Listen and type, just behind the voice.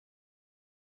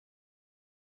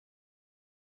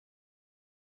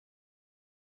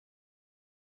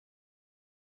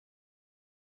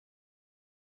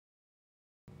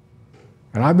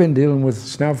And I've been dealing with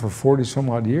this now for 40 some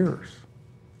odd years.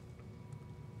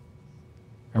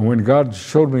 And when God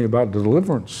showed me about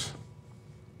deliverance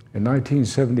in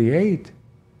 1978,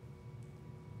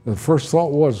 the first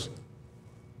thought was,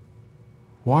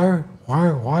 why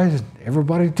is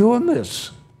everybody doing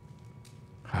this?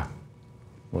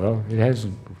 Well, it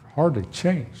hasn't hardly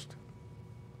changed.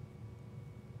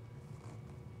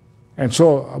 And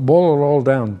so I boil it all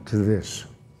down to this.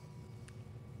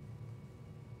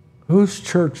 Whose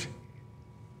church,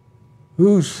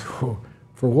 for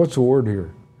what's the word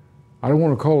here? I don't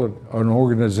want to call it an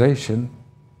organization,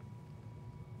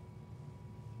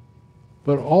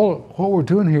 but what we're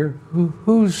doing here,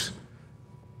 who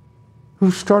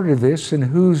started this and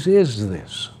whose is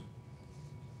this?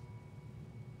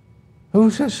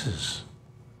 Whose is this?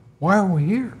 Why are we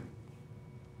here?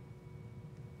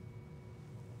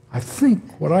 I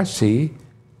think what I see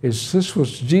is this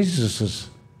was Jesus's,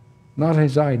 not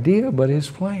his idea, but his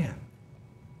plan.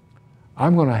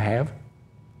 I'm going to have,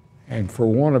 and for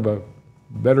want of a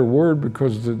better word,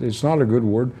 because it's not a good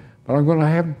word, but I'm going to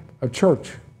have a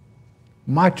church,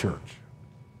 my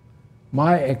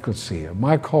ecclesia,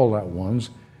 my called out ones,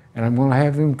 and I'm going to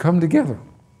have them come together.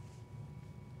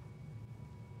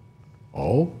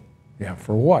 Oh, yeah,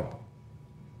 for what?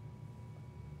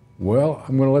 Well,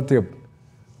 I'm going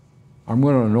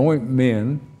to anoint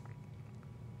men,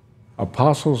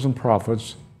 apostles and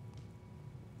prophets,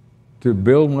 to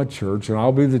build my church, and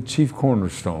I'll be the chief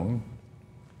cornerstone,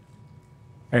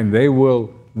 and they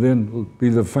will then be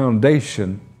the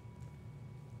foundation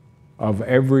of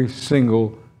every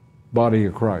single body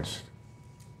of Christ.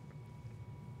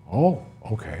 Oh,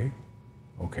 okay.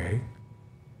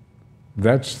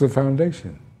 That's the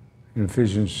foundation in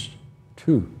Ephesians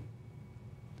 2.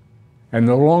 And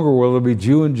no longer will there be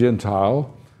Jew and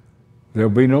Gentile. There'll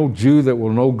be no Jew that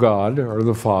will know God or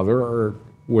the Father or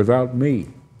without me.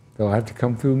 They'll have to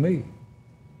come through me.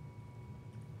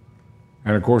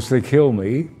 And of course they kill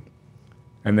me,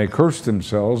 and they curse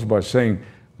themselves by saying,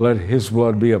 let his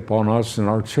blood be upon us and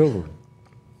our children.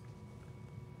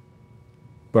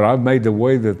 But I've made the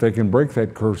way that they can break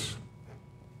that curse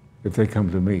if they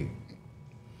come to me.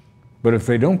 But if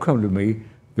they don't come to me,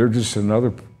 they're just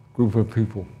another group of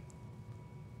people.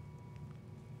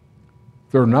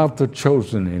 They're not the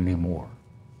chosen anymore.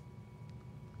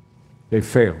 They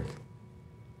failed.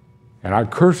 And I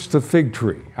cursed the fig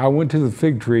tree. I went to the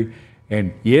fig tree,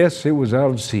 and yes, it was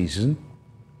out of season.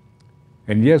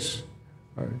 And yes,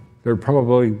 there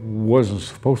probably wasn't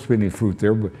supposed to be any fruit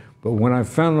there, but when I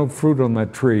found no fruit on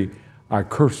that tree, I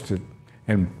cursed it.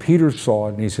 And Peter saw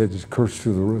it, and he said, it's cursed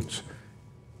to the roots.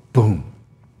 Boom.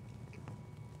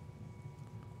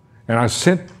 And I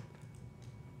sent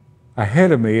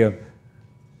ahead of me a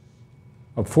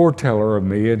foreteller of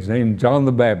me, his name John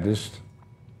the Baptist,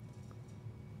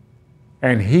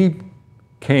 and he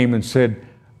came and said,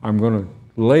 I'm going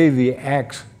to lay the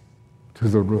axe to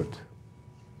the root.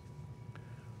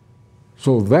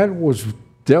 So that was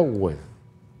dealt with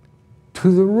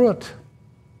to the root.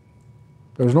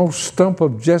 There's no stump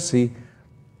of Jesse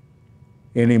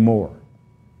anymore.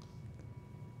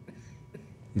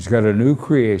 He's got a new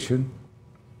creation,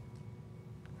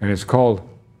 and it's called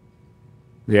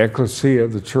the ecclesia,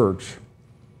 the church,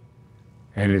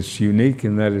 and it's unique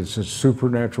in that it's a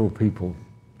supernatural people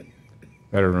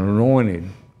that are anointed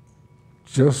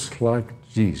just like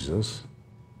Jesus,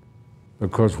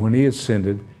 because when he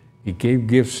ascended, he gave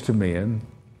gifts to men,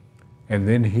 and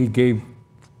then he gave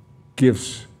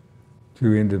gifts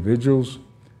to individuals,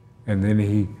 and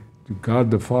then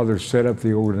God the Father set up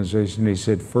the organization. He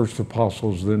said first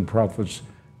apostles, then prophets,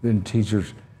 then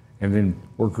teachers, and then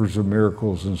workers of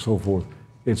miracles and so forth.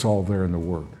 It's all there in the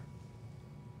Word.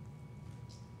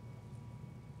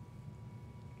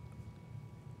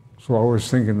 So I was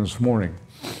thinking this morning,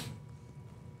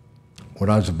 when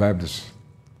I was a Baptist,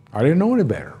 I didn't know any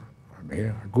better. I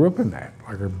mean, I grew up in that,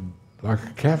 like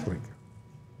a Catholic.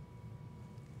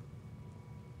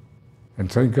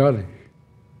 And thank God,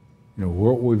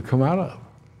 what we've come out of.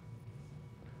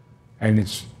 And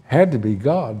it's had to be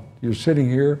God. You're sitting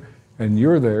here and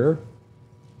you're there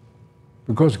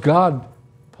because God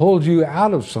pulled you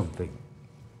out of something.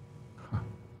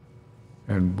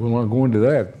 And we'll not go into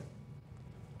that.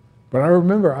 But I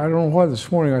remember, I don't know why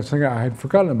this morning I was thinking I had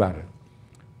forgotten about it.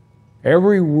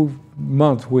 Every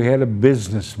month we had a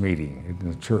business meeting in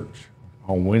the church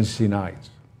on Wednesday nights.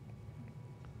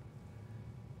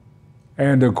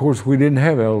 And of course we didn't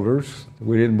have elders.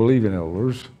 We didn't believe in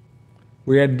elders.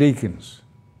 We had deacons.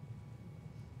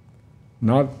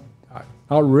 Not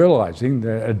realizing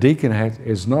that a deacon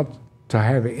is not to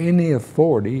have any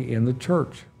authority in the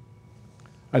church.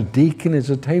 A deacon is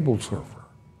a table server.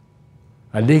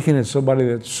 A deacon is somebody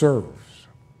that serves.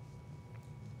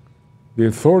 The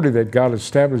authority that God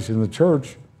established in the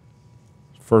church,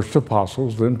 first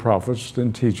apostles, then prophets,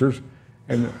 then teachers,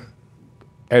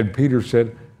 and Peter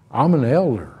said, I'm an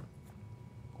elder.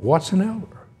 What's an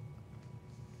elder?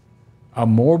 A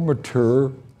more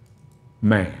mature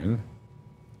man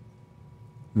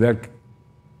that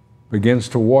begins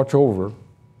to watch over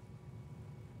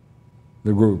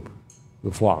the group,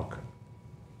 the flock.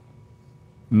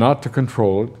 Not to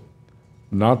control it,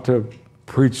 not to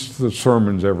preach the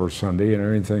sermons every Sunday and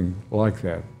anything like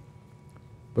that,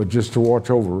 but just to watch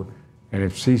over, and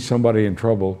if see somebody in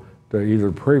trouble, to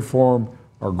either pray for them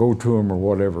or go to them or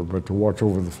whatever, but to watch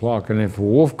over the flock. And if a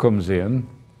wolf comes in,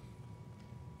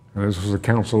 and this was the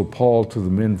counsel of Paul to the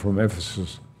men from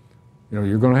Ephesus,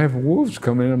 you're going to have wolves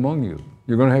come in among you.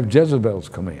 You're going to have Jezebels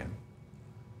come in. And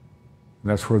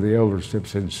that's where the elder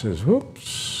steps in and says,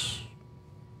 whoops.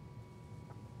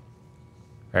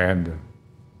 And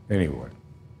anyway.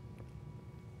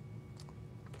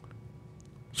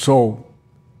 So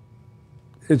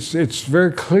it's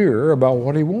very clear about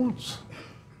what he wants.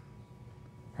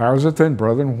 How is it then,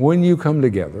 brethren, when you come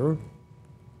together,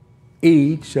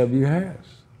 each of you has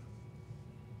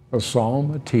a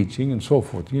psalm, a teaching, and so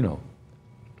forth, And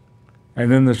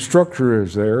then the structure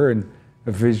is there in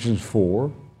Ephesians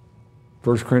 4,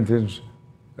 1 Corinthians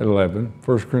 11,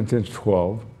 1 Corinthians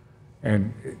 12,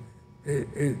 and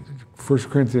 1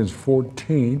 Corinthians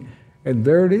 14, and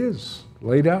there it is,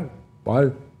 laid out by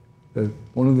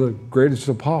one of the greatest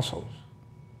apostles.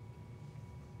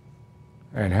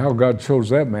 And how God chose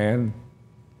that man,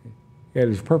 he had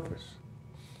his purpose.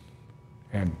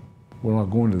 And we're not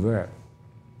going to that.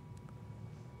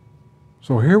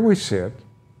 So here we sit,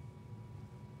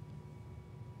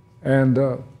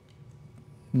 and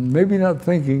maybe not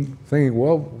thinking,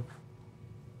 well,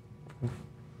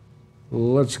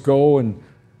 let's go and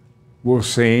we'll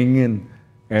sing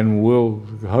and we'll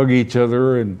hug each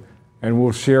other and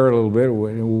we'll share a little bit.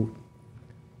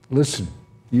 Listen,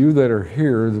 you that are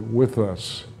here with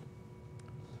us,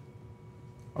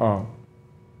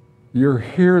 you're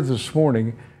here this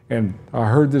morning, and I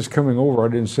heard this coming over. I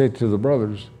didn't say it to the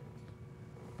brothers,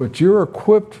 but you're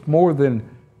equipped more than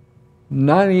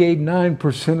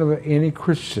 98.9% of any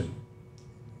Christian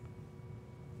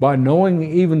by knowing,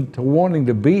 even to wanting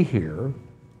to be here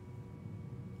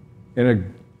in a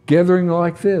gathering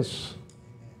like this.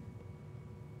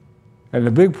 And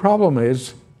the big problem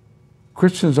is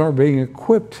Christians aren't being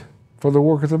equipped for the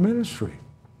work of the ministry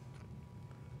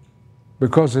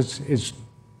because it's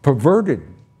perverted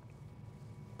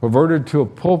to a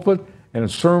pulpit and a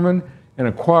sermon and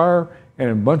a choir and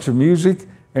a bunch of music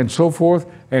and so forth.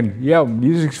 And yeah,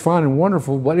 music's fine and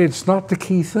wonderful, but it's not the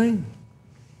key thing.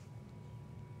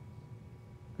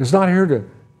 It's not here to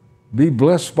be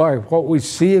blessed by what we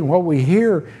see and what we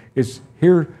hear. It's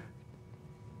here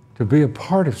to be a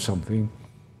part of something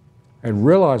and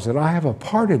realize that I have a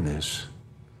part in this.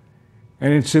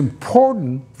 And it's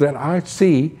important that I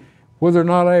see, whether or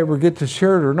not I ever get to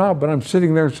share it or not, but I'm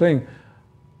sitting there saying,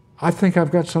 I think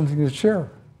I've got something to share.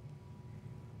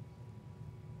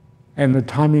 And the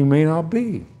timing may not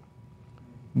be,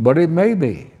 but it may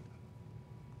be.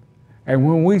 And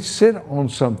when we sit on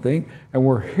something and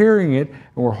we're hearing it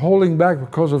and we're holding back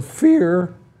because of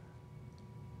fear,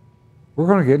 we're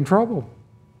going to get in trouble.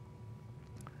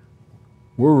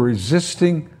 We're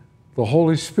resisting the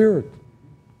Holy Spirit.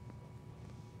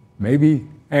 Maybe,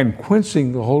 and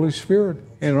quenching the Holy Spirit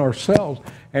in ourselves.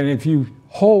 And if you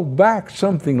hold back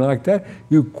something like that,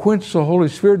 you quench the Holy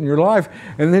Spirit in your life,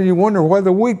 and then you wonder why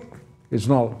the week is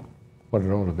not what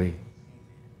it ought to be.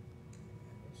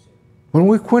 When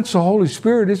we quench the Holy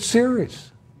Spirit, it's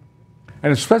serious.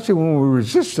 And especially when we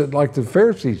resist it like the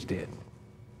Pharisees did.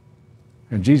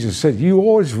 And Jesus said, you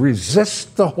always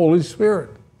resist the Holy Spirit.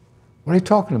 What are you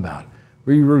talking about?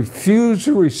 Where you refuse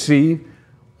to receive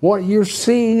what you're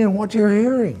seeing and what you're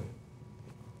hearing.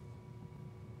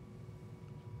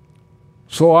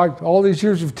 So all these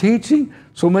years of teaching,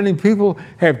 so many people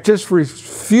have just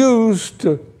refused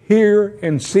to hear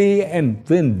and see and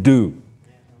then do.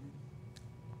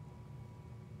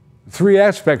 Three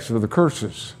aspects of the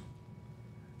curses.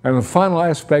 And the final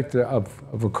aspect of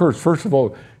a curse, first of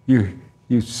all,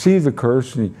 you see the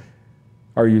curse,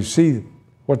 or you see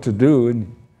what to do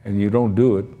and you don't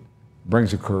do it,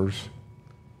 brings a curse.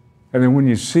 And then when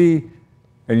you see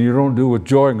and you don't do it with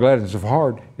joy and gladness of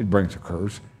heart, it brings a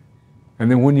curse. And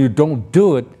then when you don't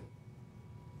do it,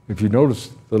 if you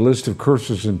notice the list of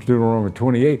curses in Deuteronomy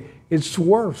 28, it's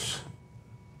worse.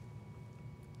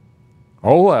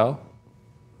 Oh well,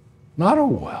 not oh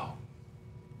well.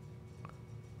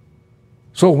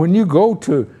 So when you go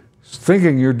to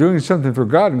thinking you're doing something for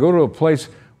God and go to a place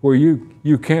where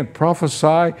you can't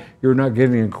prophesy, you're not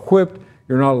getting equipped,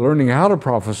 you're not learning how to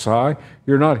prophesy,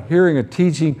 you're not hearing a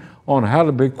teaching on how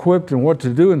to be equipped and what to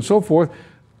do and so forth,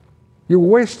 you're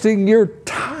wasting your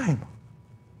time.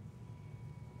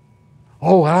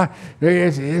 Oh,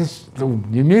 the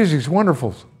music's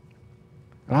wonderful.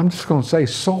 And I'm just going to say,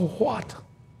 so what?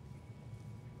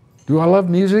 Do I love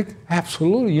music?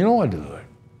 Absolutely. You know I do it.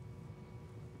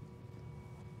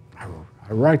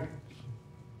 I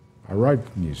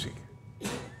write music.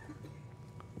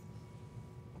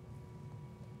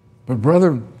 But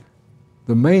brother,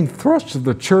 the main thrust of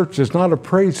the church is not a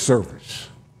praise service.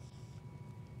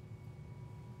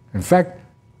 In fact,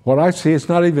 what I see, it's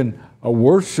not even a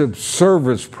worship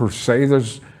service per se.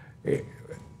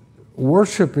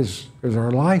 Worship is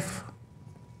our life.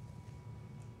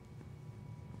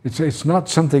 It's not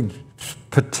something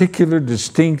particular,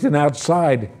 distinct, and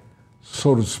outside,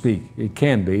 so to speak. It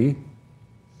can be.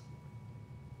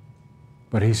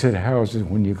 But he said, how is it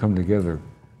when you come together,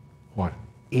 what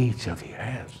each of you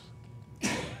has?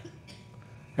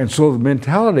 And so the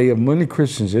mentality of many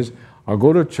Christians is, I'll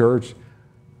go to church,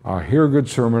 I'll hear a good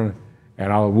sermon,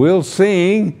 and I will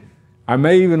sing. I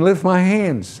may even lift my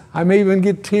hands. I may even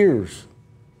get tears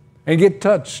and get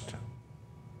touched.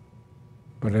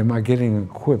 But am I getting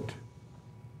equipped?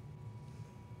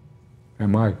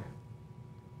 Am I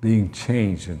being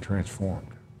changed and transformed?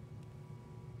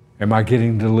 Am I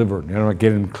getting delivered? Am I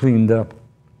getting cleaned up?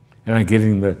 Am I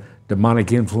getting the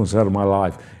demonic influence out of my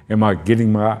life? Am I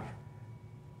getting my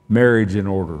marriage in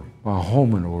order, my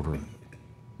home in order,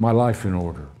 my life in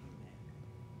order?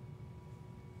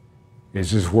 Is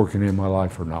this working in my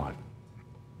life or not?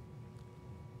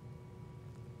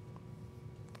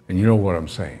 And you know what I'm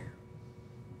saying.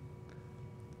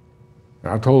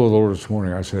 And I told the Lord this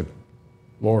morning, I said,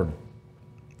 Lord,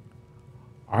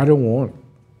 I don't want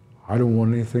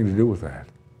anything to do with that.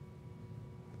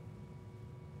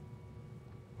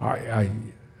 I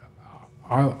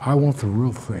want the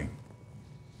real thing.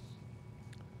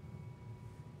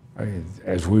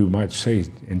 As we might say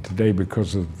in today,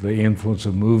 because of the influence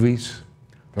of movies,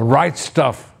 the right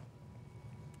stuff,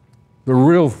 the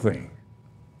real thing.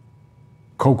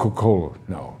 Coca-Cola,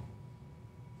 no.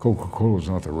 Coca-Cola is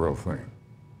not the real thing.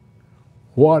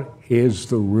 What is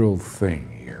the real thing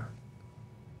here?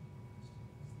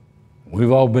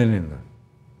 We've all been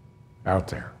out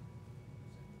there.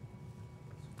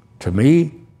 To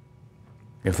me,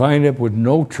 if I end up with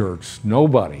no church,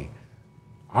 nobody,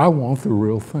 I want the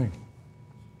real thing.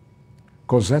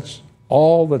 Because that's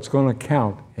all that's going to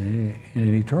count in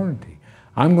eternity.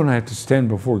 I'm going to have to stand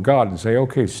before God and say,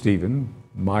 okay, Stephen,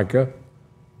 Micah,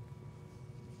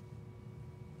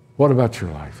 what about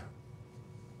your life?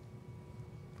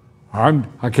 I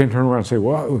can't turn around and say,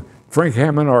 well, Frank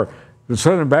Hammond or the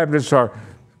Southern Baptists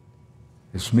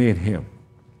it's me and him.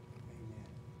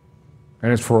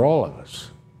 And it's for all of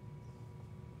us.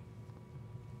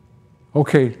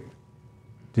 Okay,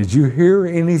 did you hear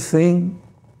anything?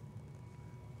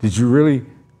 Did you really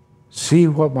see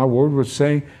what my word was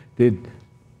saying?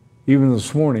 Even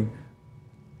this morning,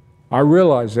 I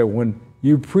realized that when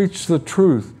you preach the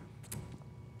truth,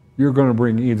 you're going to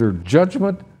bring either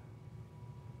judgment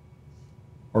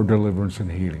or deliverance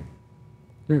and healing.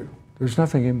 There's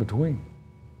nothing in between.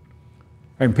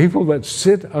 And people that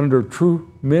sit under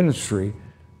true ministry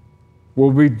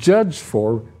will be judged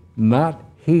for not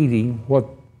heeding what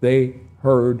they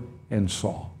heard and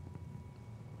saw.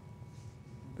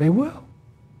 They will.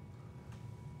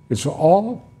 It's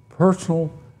all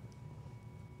personal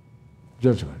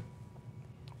judgment.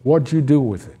 What'd you do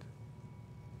with it?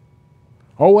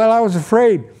 Oh, well, I was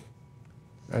afraid.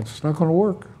 That's not going to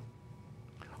work.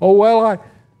 Oh, well,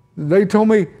 they told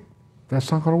me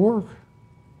that's not going to work.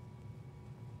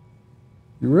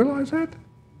 You realize that?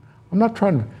 I'm not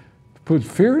trying to put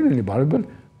fear in anybody,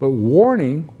 but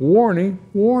warning, warning,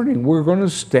 warning. We're going to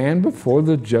stand before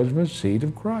the judgment seat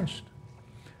of Christ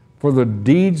for the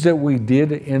deeds that we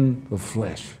did in the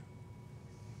flesh.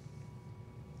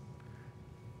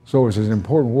 So is it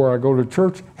important where I go to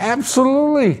church?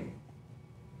 Absolutely.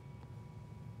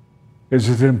 Is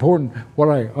it important what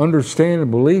I understand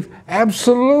and believe?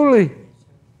 Absolutely.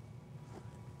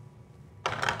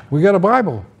 We got a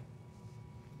Bible.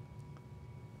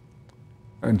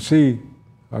 And see,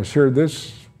 I shared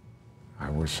this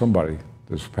with somebody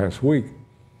this past week.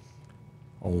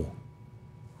 Oh,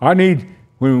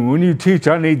 when you teach,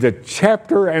 I need the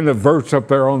chapter and the verse up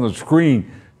there on the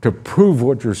screen to prove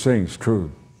what you're saying is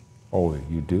true. Oh,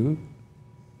 you do?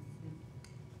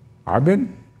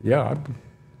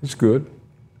 it's good.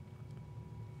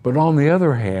 But on the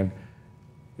other hand,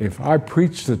 if I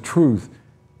preach the truth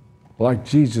like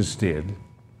Jesus did,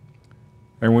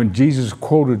 and when Jesus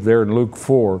quoted there in Luke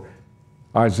 4,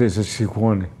 Isaiah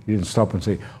 61, he didn't stop and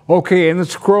say, okay, in the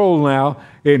scroll now,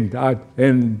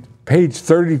 in page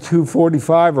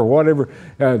 3245 or whatever,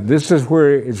 this is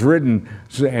where it's written,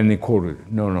 and they quoted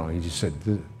it. No, he just said,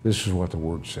 this is what the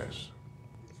Word says.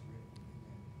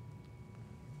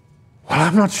 Well,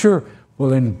 I'm not sure. Well,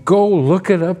 then go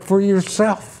look it up for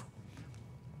yourself.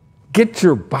 Get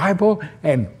your Bible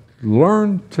and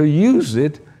learn to use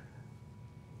it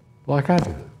like I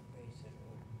do.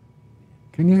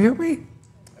 Can you hear me?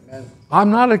 Amen.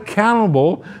 I'm not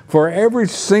accountable for every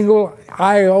single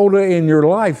iota in your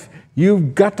life.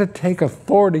 You've got to take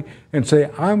authority and say,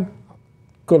 I'm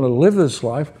going to live this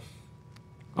life.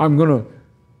 I'm going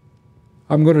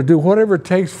to do whatever it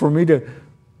takes for me to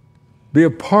be a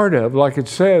part of, like it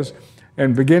says,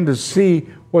 and begin to see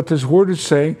what this Word is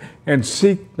saying and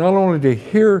seek not only to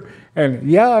hear and,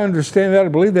 yeah, I understand that, I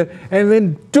believe that, and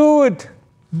then do it.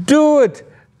 Do it.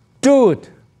 Do it.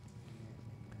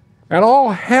 And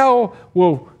all hell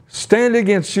will stand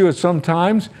against you at some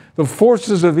times. The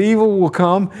forces of evil will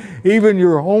come. Even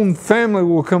your own family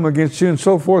will come against you and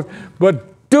so forth.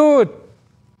 But do it.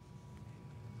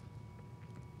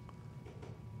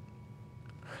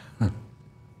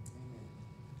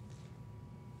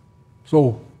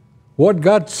 So what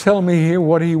God's telling me here,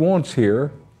 what He wants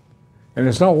here, and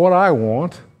it's not what I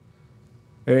want,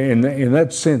 in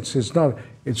that sense, it's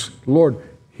Lord,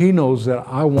 He knows that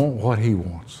I want what He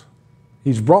wants.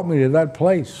 He's brought me to that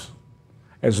place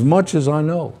as much as I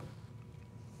know.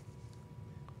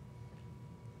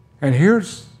 And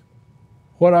here's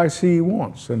what I see He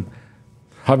wants. And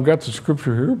I've got the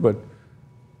scripture here, but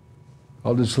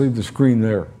I'll just leave the screen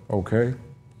there, okay?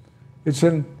 It's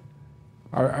in,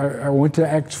 I went to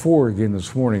Acts 4 again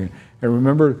this morning, and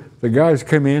remember the guys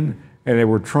came in and they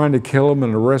were trying to kill him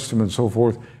and arrest him and so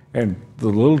forth, and the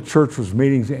little church was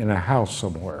meeting in a house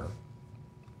somewhere.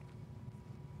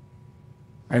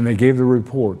 And they gave the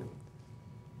report,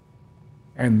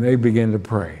 and they began to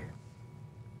pray.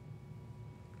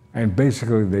 And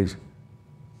basically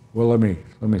well, let me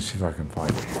see if I can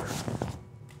find it here.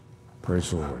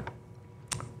 Praise the Lord.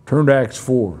 Turn to Acts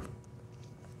 4,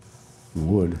 if you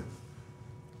would.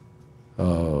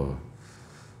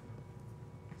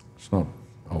 It's not,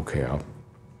 okay,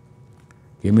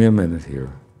 give me a minute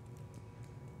here.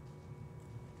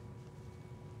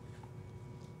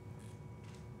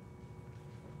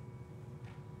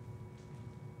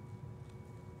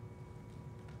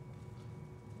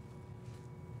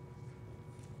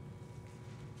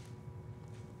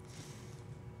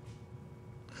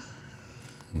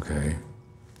 Okay.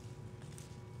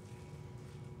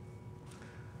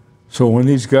 So when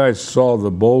these guys saw the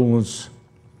boldness,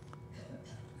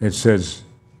 it says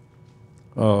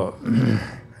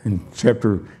in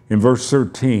verse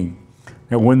 13,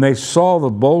 and when they saw the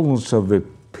boldness of the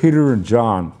Peter and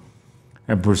John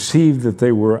and perceived that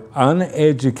they were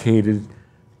uneducated,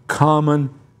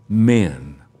 common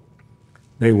men,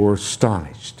 they were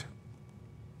astonished.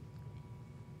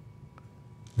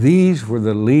 These were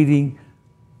the leading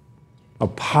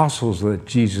apostles that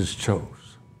Jesus chose.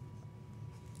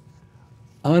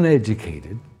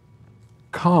 Uneducated,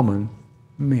 common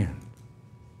men.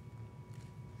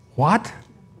 What?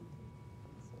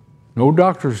 No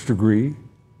doctor's degree,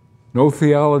 no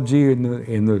theology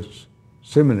in the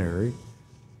seminary,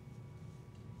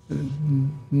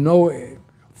 no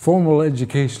formal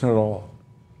education at all.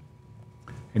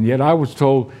 And yet I was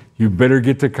told, you better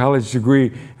get the college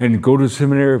degree and go to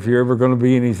seminary if you're ever going to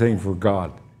be anything for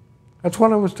God. That's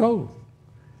what I was told.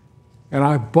 And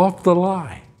I bought the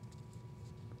lie.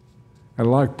 And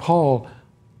like Paul,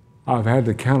 I've had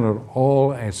to count it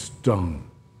all as dung.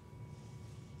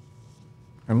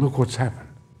 And look what's happened.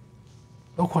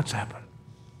 Look what's happened.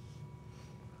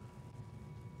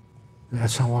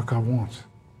 That's not what God wants.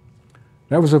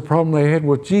 That was the problem they had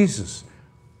with Jesus.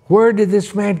 Where did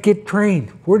this man get trained?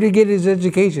 Where did he get his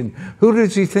education? Who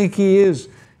does he think he is?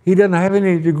 He doesn't have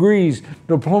any degrees,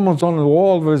 diplomas on the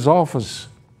wall of his office.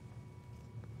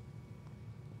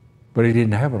 But he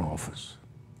didn't have an office.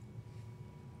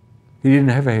 He didn't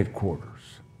have a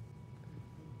headquarters.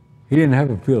 He didn't have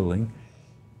a building.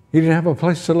 He didn't have a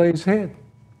place to lay his head.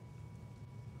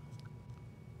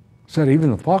 Said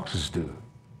even the foxes do,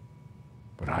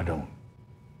 but I don't.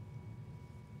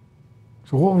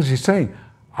 So what was he saying?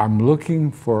 I'm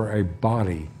looking for a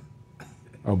body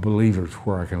of believers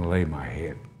where I can lay my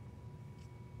head.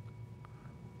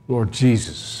 Lord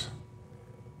Jesus,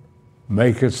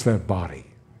 make us that body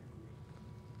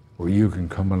where you can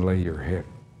come and lay your head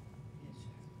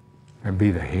and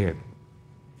be the head.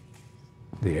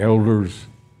 the elders,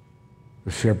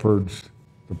 the shepherds,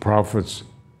 the prophets.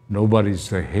 Nobody's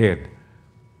the head,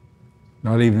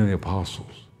 not even the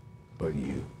apostles, but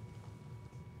you.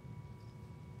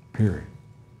 Period.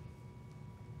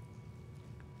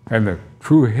 And the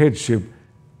true headship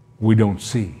we don't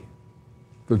see.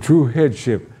 The true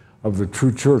headship of the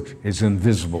true church is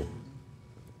invisible.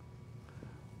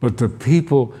 But the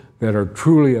people that are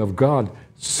truly of God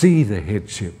see the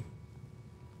headship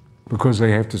because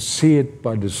they have to see it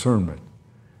by discernment.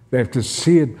 They have to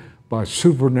see it by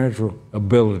supernatural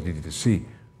ability to see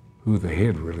who the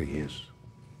head really is.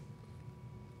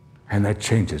 And that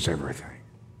changes everything.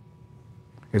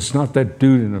 It's not that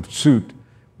dude in a suit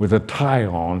with a tie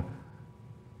on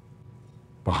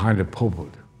behind a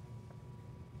pulpit.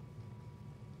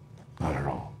 Not at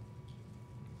all.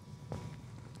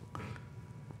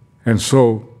 And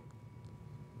so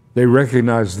they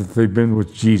recognize that they've been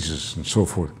with Jesus and so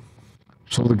forth.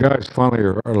 So the guys finally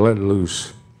are let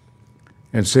loose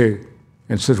and says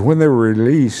when they were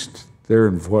released, there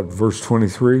in verse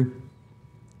 23,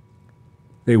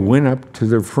 they went up to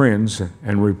their friends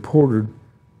and reported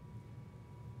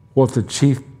what the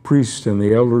chief priests and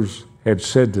the elders had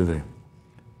said to them.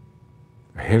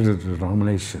 The head of the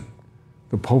denomination,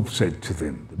 the Pope said to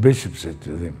them, the bishop said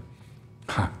to them,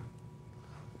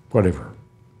 whatever.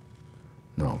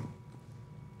 No.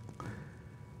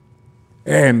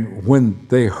 And when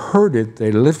they heard it,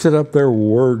 they lifted up their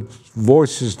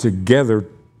voices together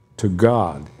to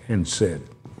God and said,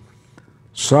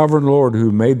 Sovereign Lord,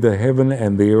 who made the heaven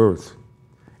and the earth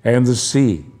and the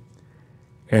sea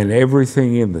and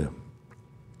everything in them,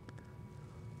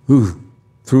 who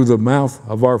through the mouth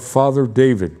of our father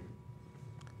David,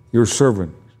 your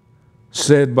servant,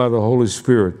 said by the Holy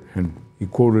Spirit, and he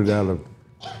quoted out of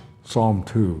Psalm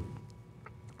 2,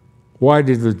 why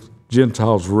did the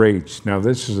Gentiles rage? Now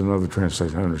this is another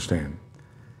translation, I understand.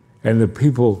 And the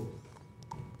people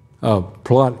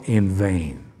plot in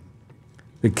vain.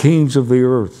 The kings of the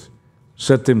earth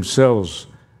set themselves,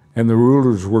 and the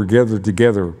rulers were gathered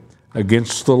together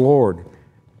against the Lord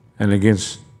and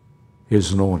against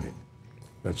his anointed.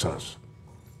 That's us.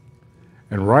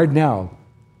 And right now,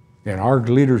 in our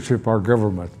leadership, our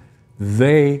government,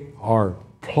 they are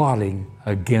plotting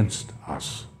against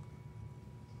us.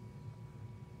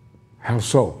 How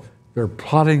so? They're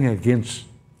plotting against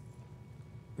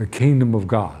the kingdom of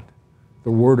God, the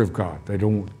Word of God. They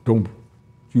don't.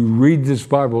 You read this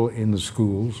Bible in the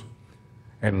schools,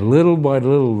 and little by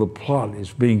little the plot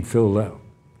is being filled out.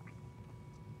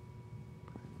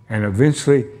 And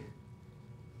eventually,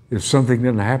 if something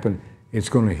doesn't happen, it's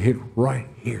going to hit right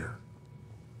here.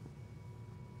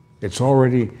 It's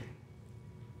already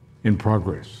in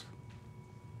progress.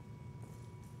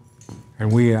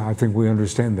 And I think we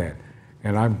understand that.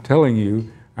 And I'm telling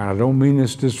you, and I don't mean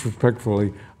this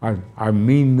disrespectfully, I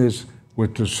mean this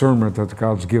with discernment that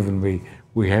God's given me.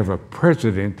 We have a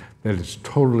president that is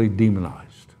totally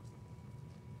demonized.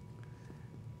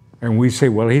 And we say,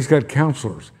 well, he's got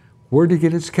counselors. Where did he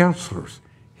get his counselors?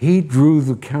 He drew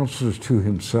the counselors to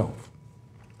himself.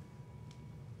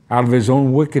 Out of his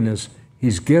own wickedness,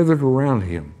 he's gathered around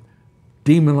him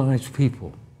demonized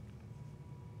people.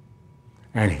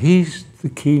 And he's the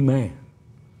key man.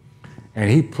 And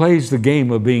he plays the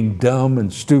game of being dumb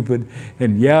and stupid.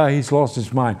 And yeah, he's lost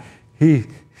his mind.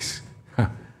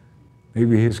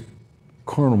 Maybe his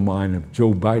carnal mind of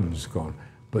Joe Biden's gone.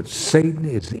 But Satan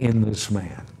is in this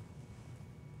man.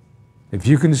 If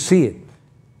you can see it,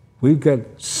 we've got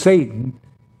Satan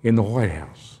in the White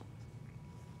House.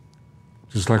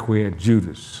 Just like we had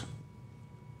Judas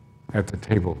at the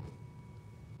table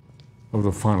of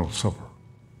the final supper.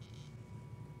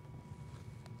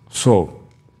 So,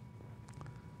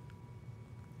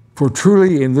 for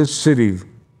truly in this city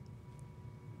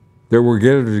there were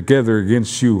gathered together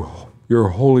against you, your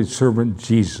holy servant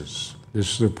Jesus,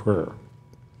 this is the prayer,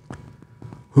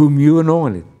 whom you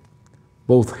anointed,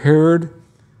 both Herod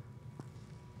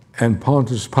and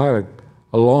Pontius Pilate,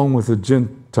 along with the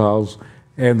Gentiles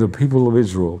and the people of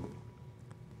Israel,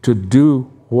 to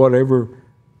do whatever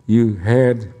you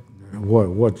had,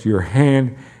 what your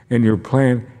hand and your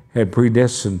plan had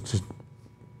predestined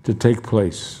to take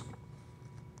place.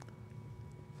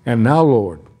 And now,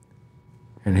 Lord,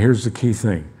 and here's the key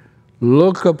thing,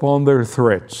 look upon their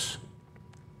threats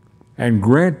and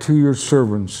grant to your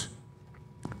servants,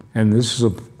 and this is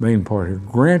the main part here,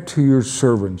 grant to your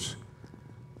servants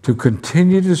to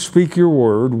continue to speak your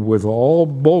word with all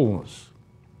boldness.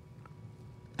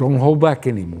 Don't hold back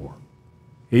anymore.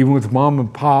 Even with mom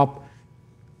and pop,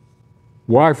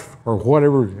 wife or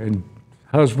whatever, and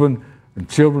husband and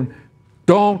children,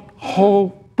 don't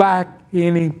hold back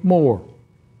anymore.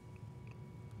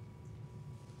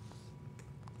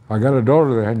 I got a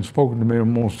daughter that hadn't spoken to me in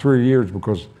almost 3 years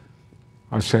because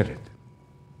I said it.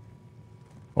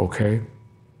 Okay?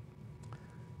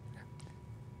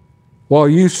 While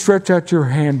you stretch out your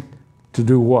hand to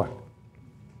do what?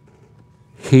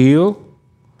 Heal,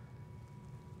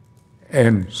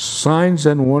 and signs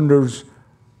and wonders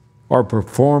are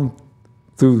performed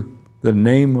through the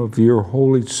name of your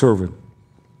holy servant,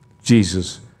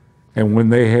 Jesus. And when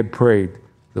they had prayed,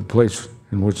 the place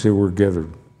in which they were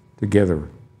gathered together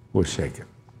was shaken.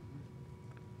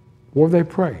 What did they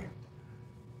pray?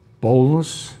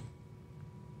 Boldness,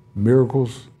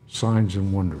 miracles, signs,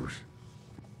 and wonders.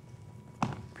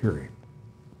 Period.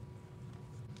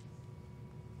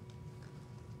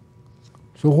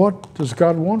 So what does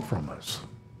God want from us?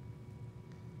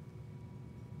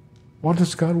 What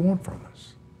does God want from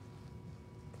us?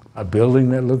 A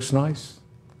building that looks nice?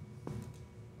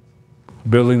 A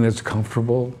building that's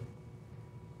comfortable?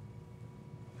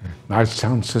 Nice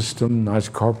sound system, nice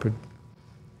carpet?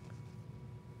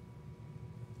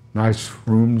 Nice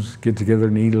rooms, get together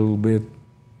and eat a little bit?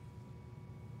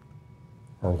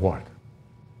 Or what?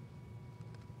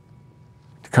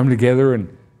 To come together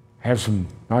and have some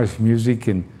nice music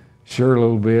and share a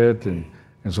little bit and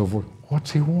so forth.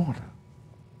 What's he want?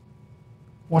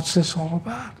 What's this all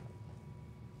about?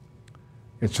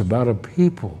 It's about a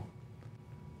people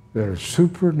that are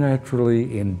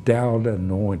supernaturally endowed,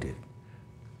 anointed,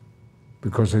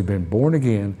 because they've been born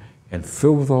again and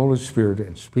filled with the Holy Spirit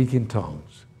and speak in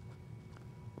tongues.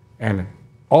 And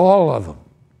all of them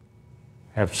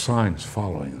have signs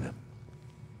following them.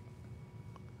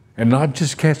 And not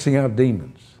just casting out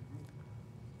demons.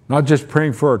 Not just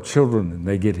praying for our children and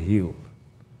they get healed.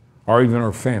 Or even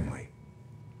our family.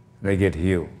 They get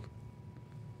healed.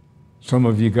 Some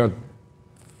of you got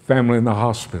family in the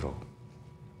hospital.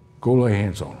 Go lay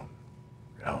hands on them.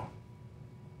 You know.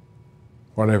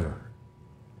 Whatever.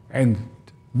 And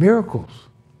miracles.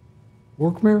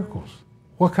 Work miracles.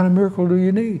 What kind of miracle do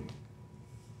you need?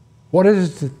 What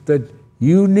is it that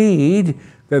you need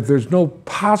that there's no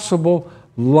possible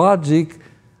logic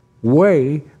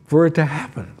way for it to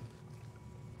happen?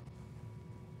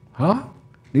 Huh?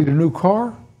 Need a new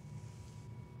car?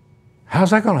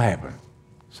 How's that going to happen?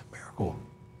 It's a miracle.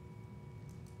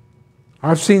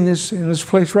 I've seen this in this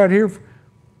place right here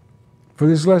for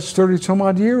these last 30-some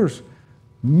odd years.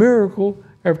 Miracle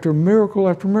after miracle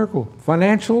after miracle.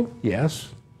 Financial? Yes.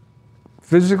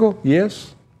 Physical?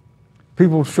 Yes.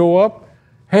 People show up.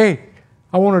 Hey,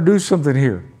 I want to do something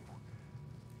here.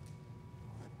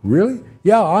 Really?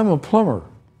 Yeah, I'm a plumber.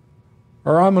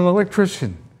 Or I'm an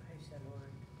electrician.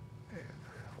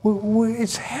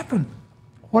 It's happened.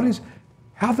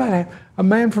 How'd that happen? A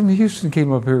man from Houston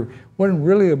came up here. Wasn't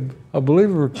really a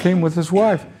believer, came with his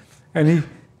wife. And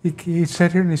he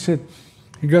sat here and he said,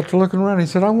 he got to looking around. He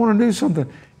said, I want to do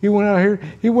something. He went out here.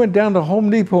 He went down to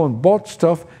Home Depot and bought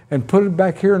stuff and put it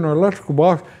back here in our electrical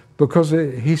box because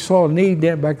he saw a need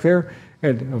back there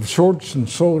and of shorts and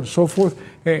so forth.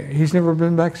 And he's never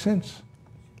been back since.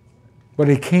 But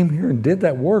he came here and did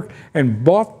that work and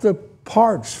bought the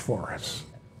parts for us.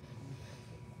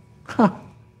 Huh.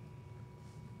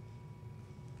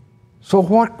 So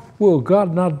what will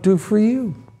God not do for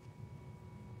you?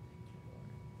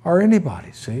 Or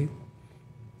anybody, see?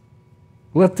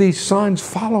 Let these signs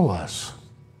follow us.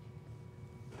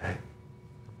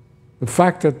 The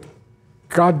fact that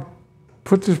God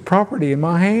put this property in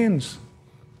my hands,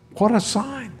 what a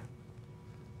sign.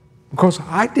 Because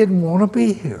I didn't want to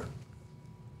be here.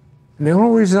 And the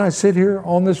only reason I sit here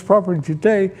on this property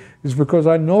today is because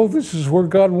I know this is where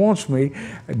God wants me.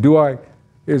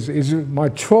 Is it my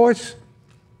choice?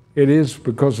 It is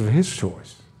because of his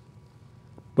choice.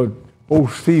 But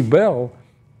old Steve Bell,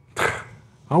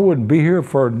 I wouldn't be here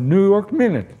for a New York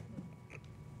minute.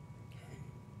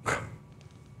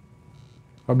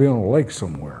 I'd be on a lake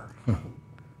somewhere.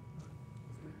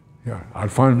 Yeah,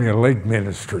 I'd find me a lake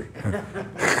ministry.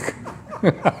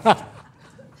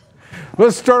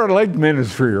 Let's start a lake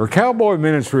ministry or cowboy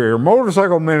ministry or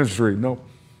motorcycle ministry. No.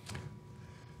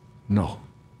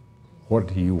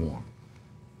 What do you want?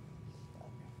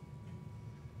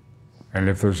 And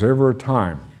if there's ever a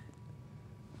time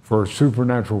for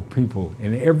supernatural people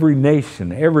in every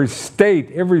nation, every state,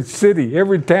 every city,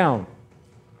 every town,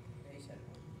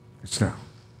 it's now.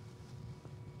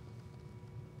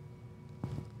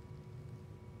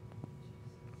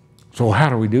 So how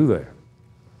do we do that?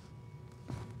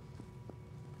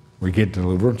 We get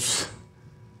deliverance.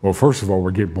 Well, first of all,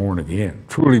 we get born again,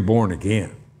 truly born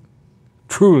again.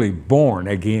 Truly born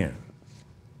again.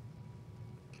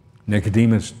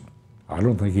 Nicodemus, I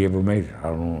don't think he ever made it. I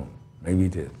don't know. Maybe he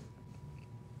did.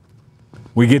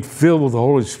 We get filled with the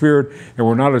Holy Spirit, and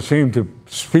we're not ashamed to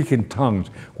speak in tongues.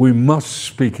 We must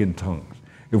speak in tongues.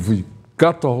 If we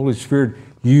got the Holy Spirit,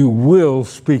 you will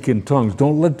speak in tongues.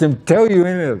 Don't let them tell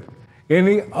you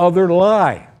any other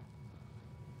lie.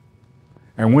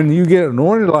 And when you get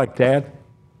anointed like that,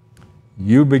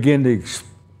 you begin to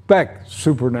expect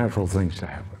supernatural things to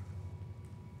happen.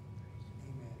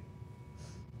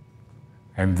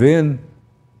 And then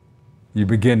you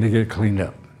begin to get cleaned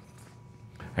up.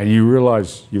 And you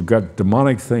realize you've got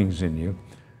demonic things in you.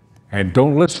 And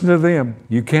don't listen to them.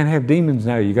 You can't have demons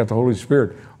now. You got the Holy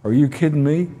Spirit. Are you kidding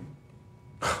me?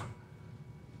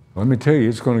 Let me tell you,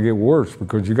 it's going to get worse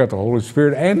because you got the Holy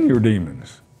Spirit and your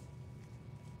demons.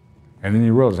 And then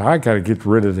you realize, I got to get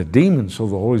rid of the demons so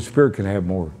the Holy Spirit can have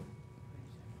more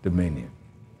dominion.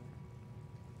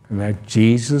 And that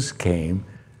Jesus came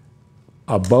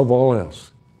above all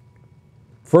else.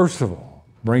 First of all,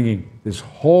 bringing this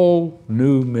whole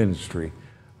new ministry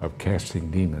of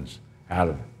casting demons out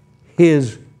of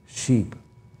his sheep.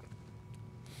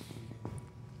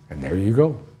 And there you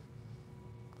go.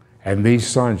 And these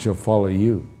signs shall follow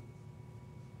you.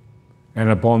 And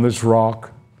upon this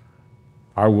rock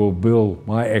I will build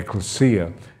my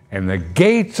ecclesia, and the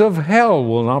gates of hell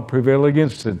will not prevail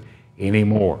against it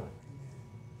anymore.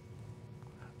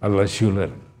 Unless you let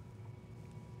them.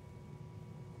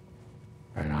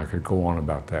 And I could go on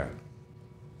about that.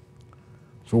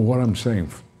 So what I'm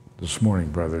saying this morning,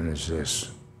 brethren, is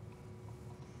this.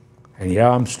 And yeah,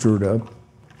 I'm stirred up,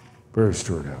 very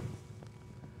stirred up.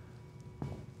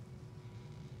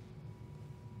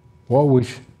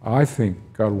 What I think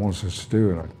God wants us to do,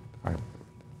 and I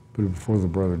put it before the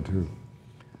brethren too,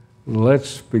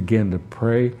 let's begin to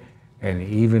pray, and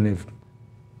even if,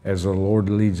 as the Lord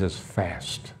leads us,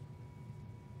 fast,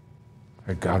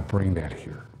 that God bring that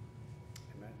here.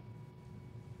 Amen.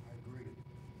 I agree.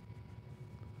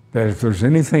 That if there's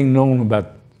anything known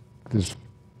about this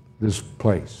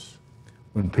place,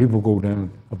 when people go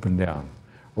down, up and down,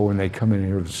 or when they come in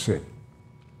here to sit,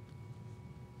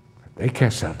 they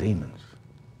cast out demons.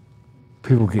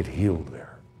 People get healed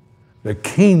there. The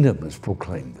kingdom is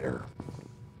proclaimed there.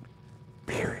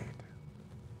 Period.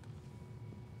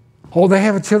 Oh, they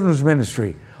have a children's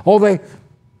ministry. Oh, the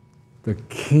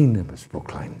kingdom is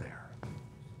proclaimed there.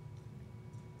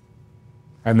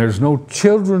 And there's no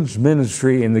children's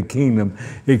ministry in the kingdom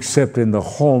except in the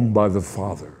home by the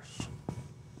fathers.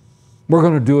 We're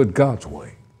going to do it God's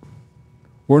way.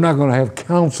 We're not going to have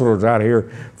counselors out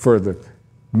here for the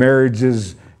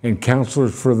marriages and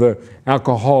counselors for the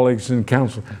alcoholics and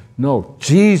counselors. No,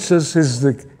 Jesus is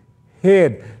the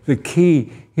head, the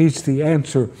key. He's the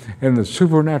answer, and the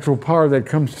supernatural power that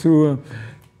comes through him,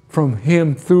 from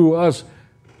him through us,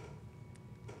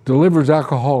 delivers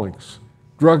alcoholics,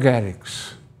 drug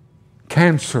addicts,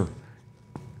 cancer.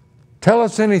 Tell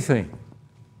us anything.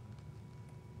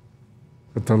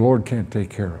 But the Lord can't take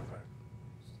care of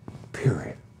it.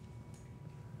 Period.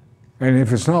 And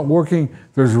if it's not working,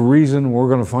 there's a reason. We're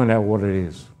going to find out what it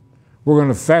is. We're going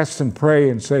to fast and pray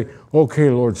and say,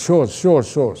 okay, Lord, show us, show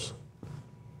us, show us.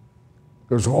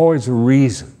 There's always a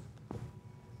reason.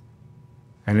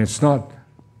 And it's not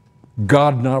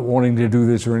God not wanting to do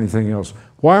this or anything else.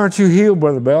 Why aren't you healed,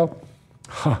 Brother Bell?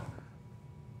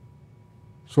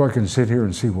 So I can sit here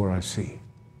and see what I see.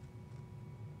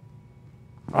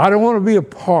 I don't want to be a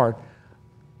part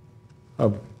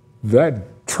of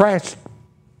that trash,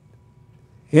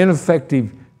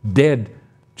 ineffective, dead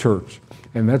church.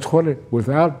 And that's what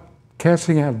without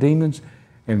casting out demons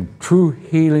and true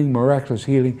healing, miraculous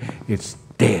healing, it's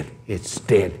dead, it's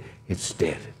dead, it's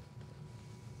dead.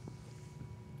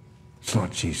 It's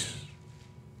not Jesus.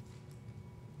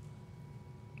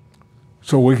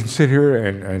 So we can sit here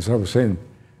and, as I was saying,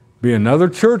 be another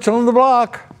church on the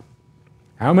block.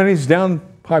 How many's down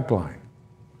Pipeline?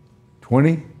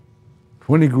 20?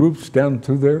 20 groups down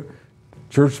through there,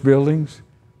 church buildings,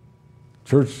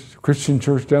 Christian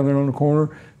church down there on the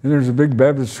corner, and there's a big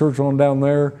Baptist church on down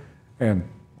there, and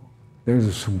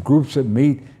there's some groups that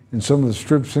meet in some of the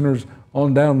strip centers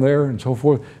on down there and so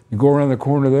forth. You go around the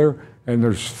corner there, and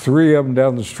there's 3 of them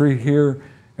down the street here,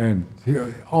 and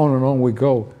on we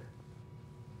go.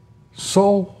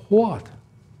 So what?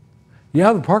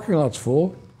 Yeah, the parking lot's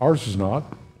full. Ours is not.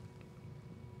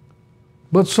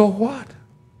 But so what?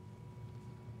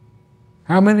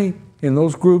 How many in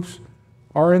those groups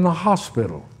are in the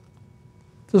hospital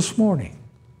this morning?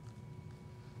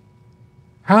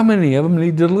 How many of them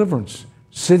need deliverance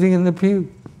sitting in the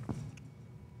pew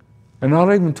and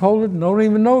not even told it, don't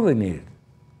even know they need it?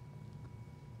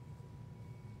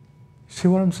 See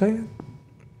what I'm saying?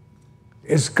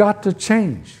 It's got to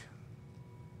change.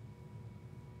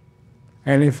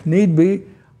 And if need be,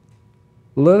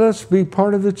 let us be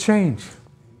part of the change.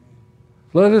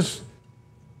 Let us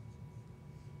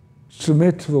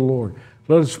submit to the Lord.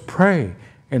 Let us pray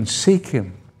and seek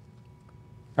Him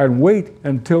and wait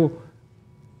until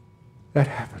that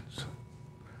happens.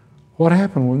 What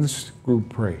happened when this group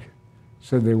prayed?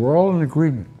 Said they were all in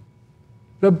agreement.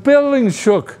 The building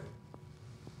shook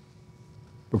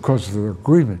because of their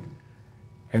agreement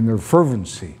and their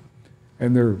fervency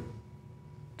and their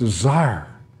desire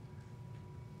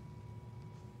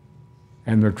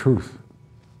and their truth.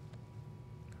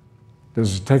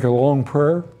 Does it take a long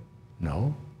prayer?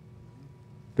 No.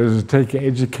 Does it take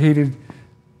educated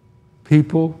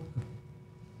people?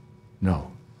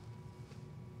 No.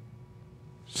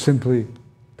 Simply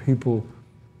people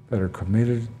that are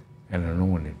committed and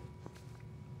anointed.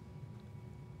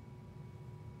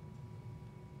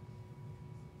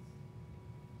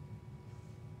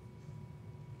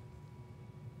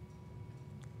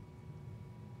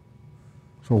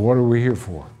 So what are we here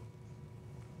for?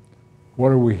 What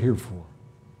are we here for?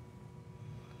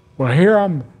 Well, here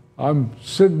I'm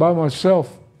sitting by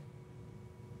myself.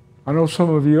 I know some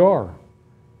of you are.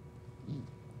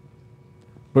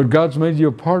 But God's made you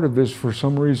a part of this for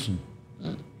some reason.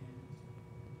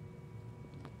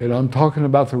 And I'm talking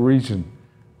about the reason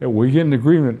that we get in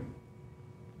agreement.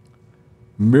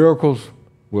 Miracles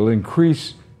will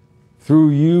increase through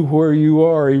you where you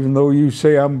are, even though you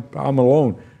say, I'm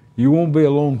alone. You won't be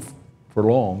alone for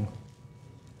long.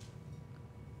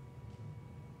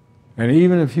 And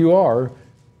even if you are,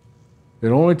 it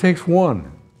only takes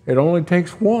one. It only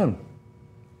takes one.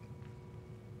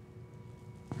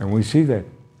 And we see that.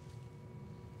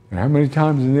 And how many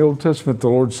times in the Old Testament the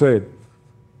Lord said,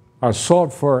 I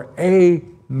sought for a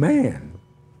man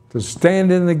to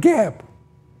stand in the gap.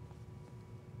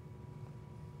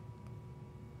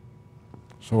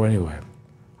 So anyway,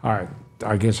 all right,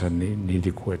 I guess I need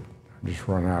to quit. I just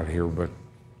run out here, but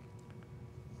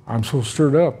I'm so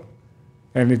stirred up.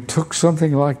 And it took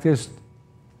something like this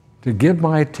to get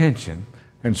my attention.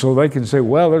 And so they can say,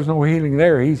 well, there's no healing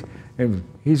there. He's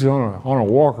on a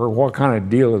walker. What kind of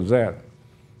deal is that?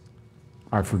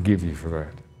 I forgive you for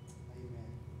that.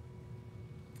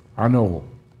 I know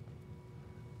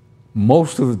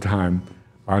most of the time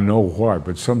I know why,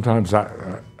 but sometimes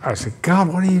I say, God,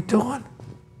 what are you doing?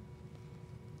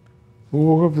 We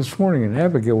woke up this morning and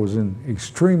Abigail was in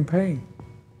extreme pain.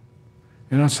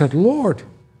 And I said, Lord,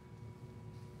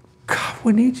 God,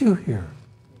 we need you here.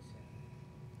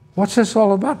 What's this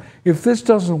all about? If this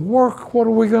doesn't work, what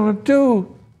are we going to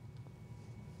do?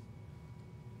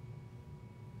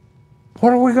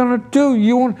 What are we going to do?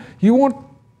 You want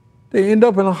to end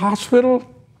up in a hospital?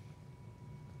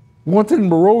 You want them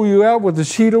to roll you out with a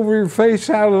sheet over your face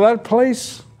out of that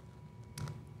place?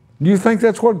 Do you think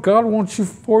that's what God wants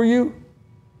for you?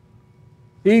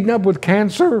 Eaten up with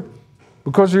cancer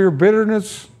because of your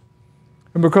bitterness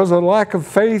and because of the lack of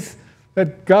faith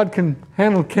that God can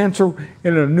handle cancer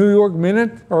in a New York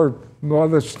minute or by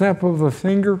the snap of a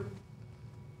finger?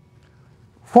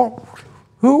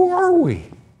 Who are we?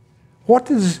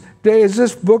 Is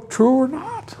this book true or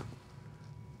not?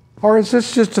 Or is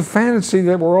this just a fantasy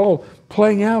that we're all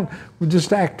playing out with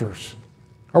just actors?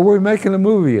 Are we making a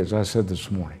movie, as I said this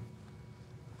morning?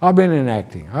 I've been in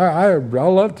acting. I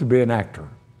love to be an actor.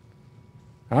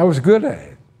 I was good at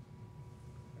it,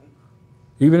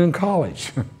 even in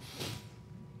college.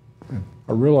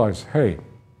 I realized, hey,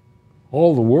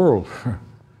 all the world,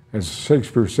 as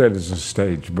Shakespeare said, is a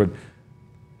stage, but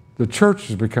the church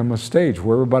has become a stage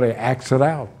where everybody acts it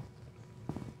out.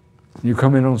 You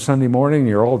come in on Sunday morning,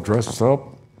 you're all dressed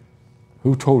up.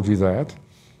 Who told you that?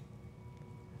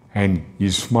 And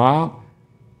you smile.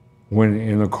 When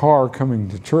in the car coming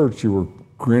to church, you were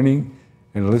grinning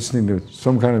and listening to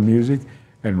some kind of music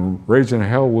and raising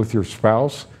hell with your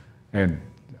spouse. And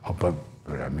but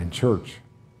I'm in church.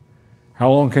 How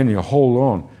long can you hold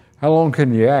on? How long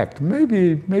can you act?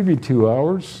 Maybe 2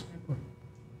 hours.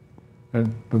 But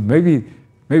maybe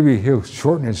he'll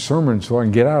shorten his sermon so I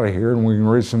can get out of here and we can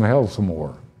raise some hell some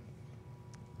more.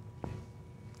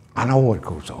 I know what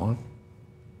goes on.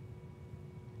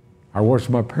 I watch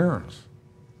my parents.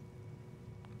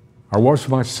 I watch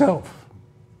myself.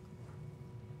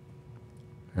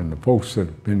 And the folks that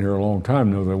have been here a long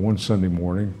time know that one Sunday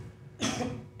morning,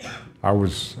 I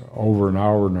was over an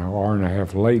hour and a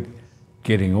half late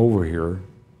getting over here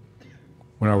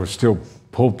when I was still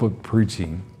pulpit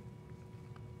preaching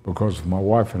because my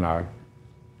wife and I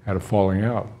had a falling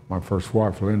out, my first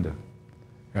wife, Linda.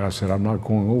 And I said, I'm not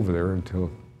going over there until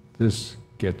this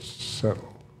gets settled.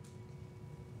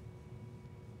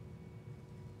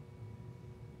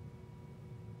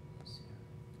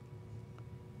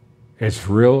 It's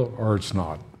real or it's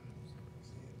not.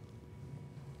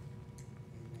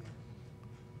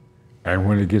 And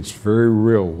when it gets very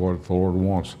real, what the Lord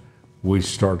wants, we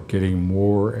start getting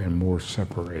more and more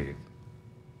separated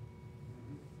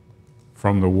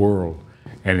from the world.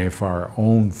 And if our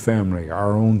own family,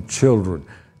 our own children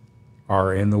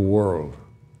are in the world,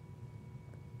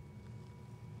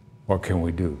 what can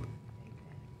we do?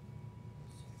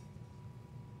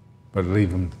 But leave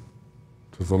them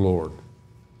to the Lord.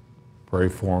 Pray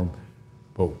for them.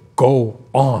 But go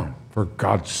on. For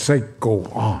God's sake, go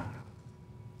on.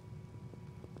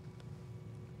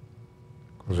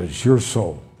 Because it's your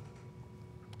soul.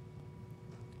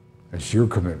 It's your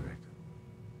commitment.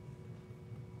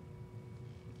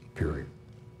 Period.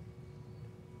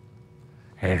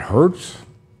 And it hurts.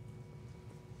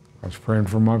 I was praying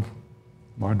for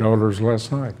my daughters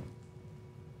last night.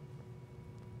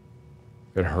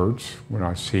 It hurts when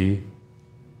I see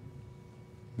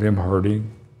them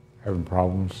hurting, having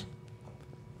problems,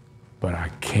 but I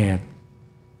can't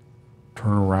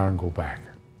turn around and go back.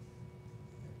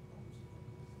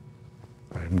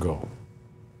 Let him go.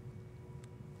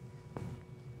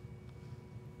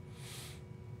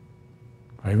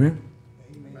 Amen?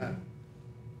 Amen.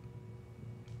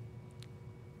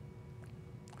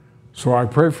 So I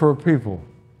pray for people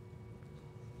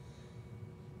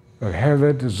that have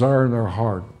that desire in their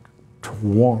heart to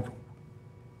want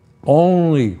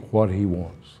only what he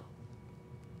wants.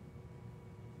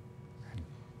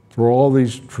 Throw all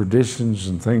these traditions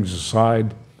and things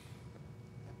aside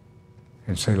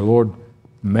and say, Lord,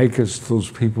 make us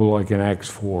those people like in Acts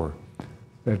 4,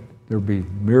 that there be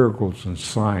miracles and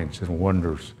signs and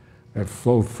wonders that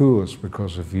flow through us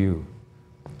because of you,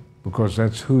 because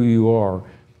that's who you are.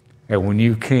 And when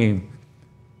you came,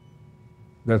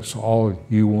 that's all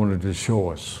you wanted to show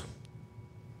us.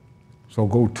 So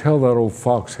go tell that old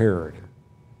fox Herod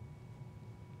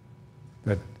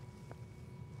that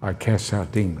I cast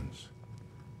out demons.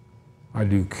 I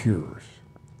do cures.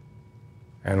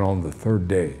 And on the third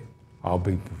day, I'll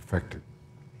be perfected.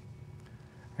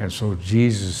 And so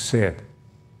Jesus said,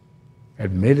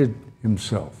 admitted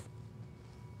himself,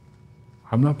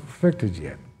 I'm not perfected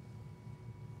yet.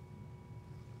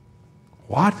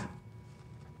 What?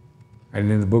 And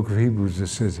in the book of Hebrews it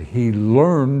says he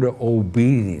learned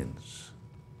obedience.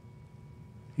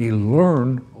 He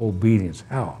learned obedience.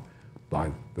 How?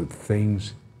 By the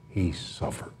things he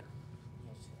suffered.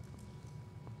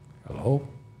 Hello?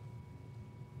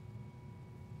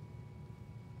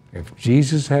 If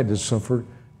Jesus had to suffer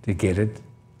to get it,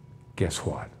 guess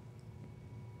what?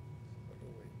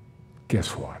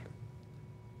 Guess what?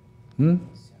 There's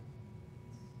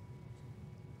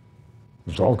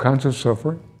all kinds of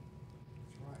suffering.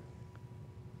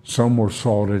 Some were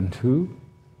sawed in two.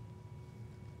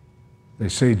 They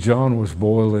say John was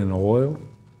boiled in oil.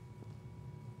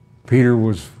 Peter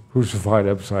was crucified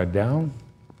upside down.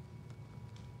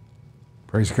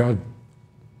 Praise God.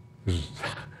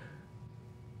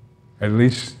 At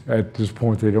least at this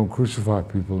point, they don't crucify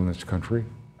people in this country.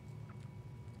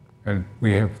 And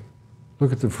we have,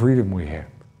 look at the freedom we have.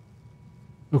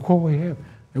 Look what we have.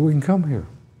 And we can come here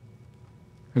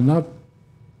and not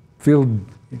feel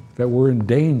that we're in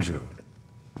danger.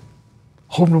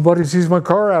 Hope nobody sees my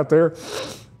car out there.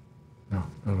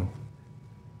 No.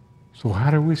 So how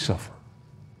do we suffer?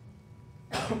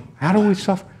 How do we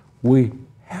suffer? We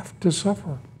have to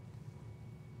suffer.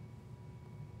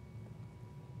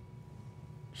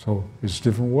 So it's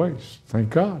different ways. Thank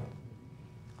God.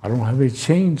 I don't have any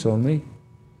chains on me,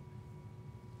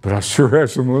 but I sure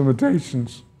have some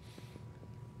limitations.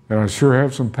 And I sure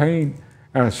have some pain,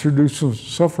 and I sure do some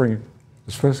suffering,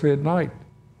 especially at night.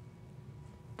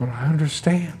 But I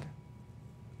understand.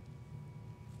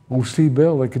 Old Steve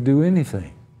Bell, they could do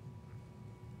anything.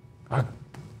 I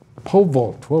pole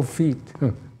vault 12 feet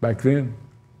back then.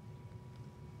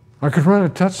 I could run a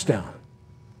touchdown.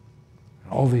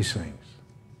 All these things.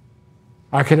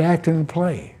 I could act in a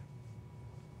play.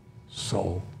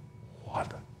 So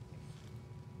what?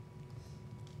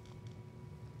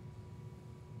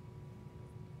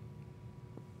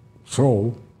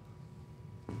 So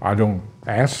I don't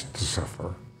ask to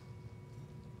suffer.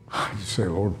 I just say,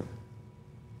 Lord,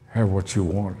 have what you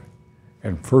want.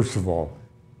 And first of all,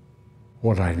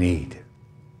 what I need.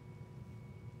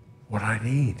 What I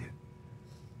need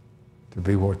to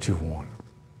be what you want.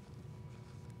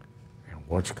 And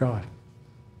watch God.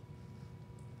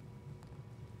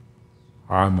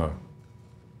 I'm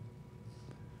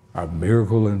a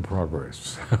miracle in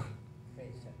progress.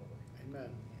 Amen.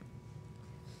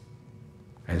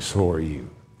 And so are you.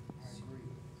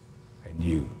 And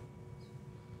you.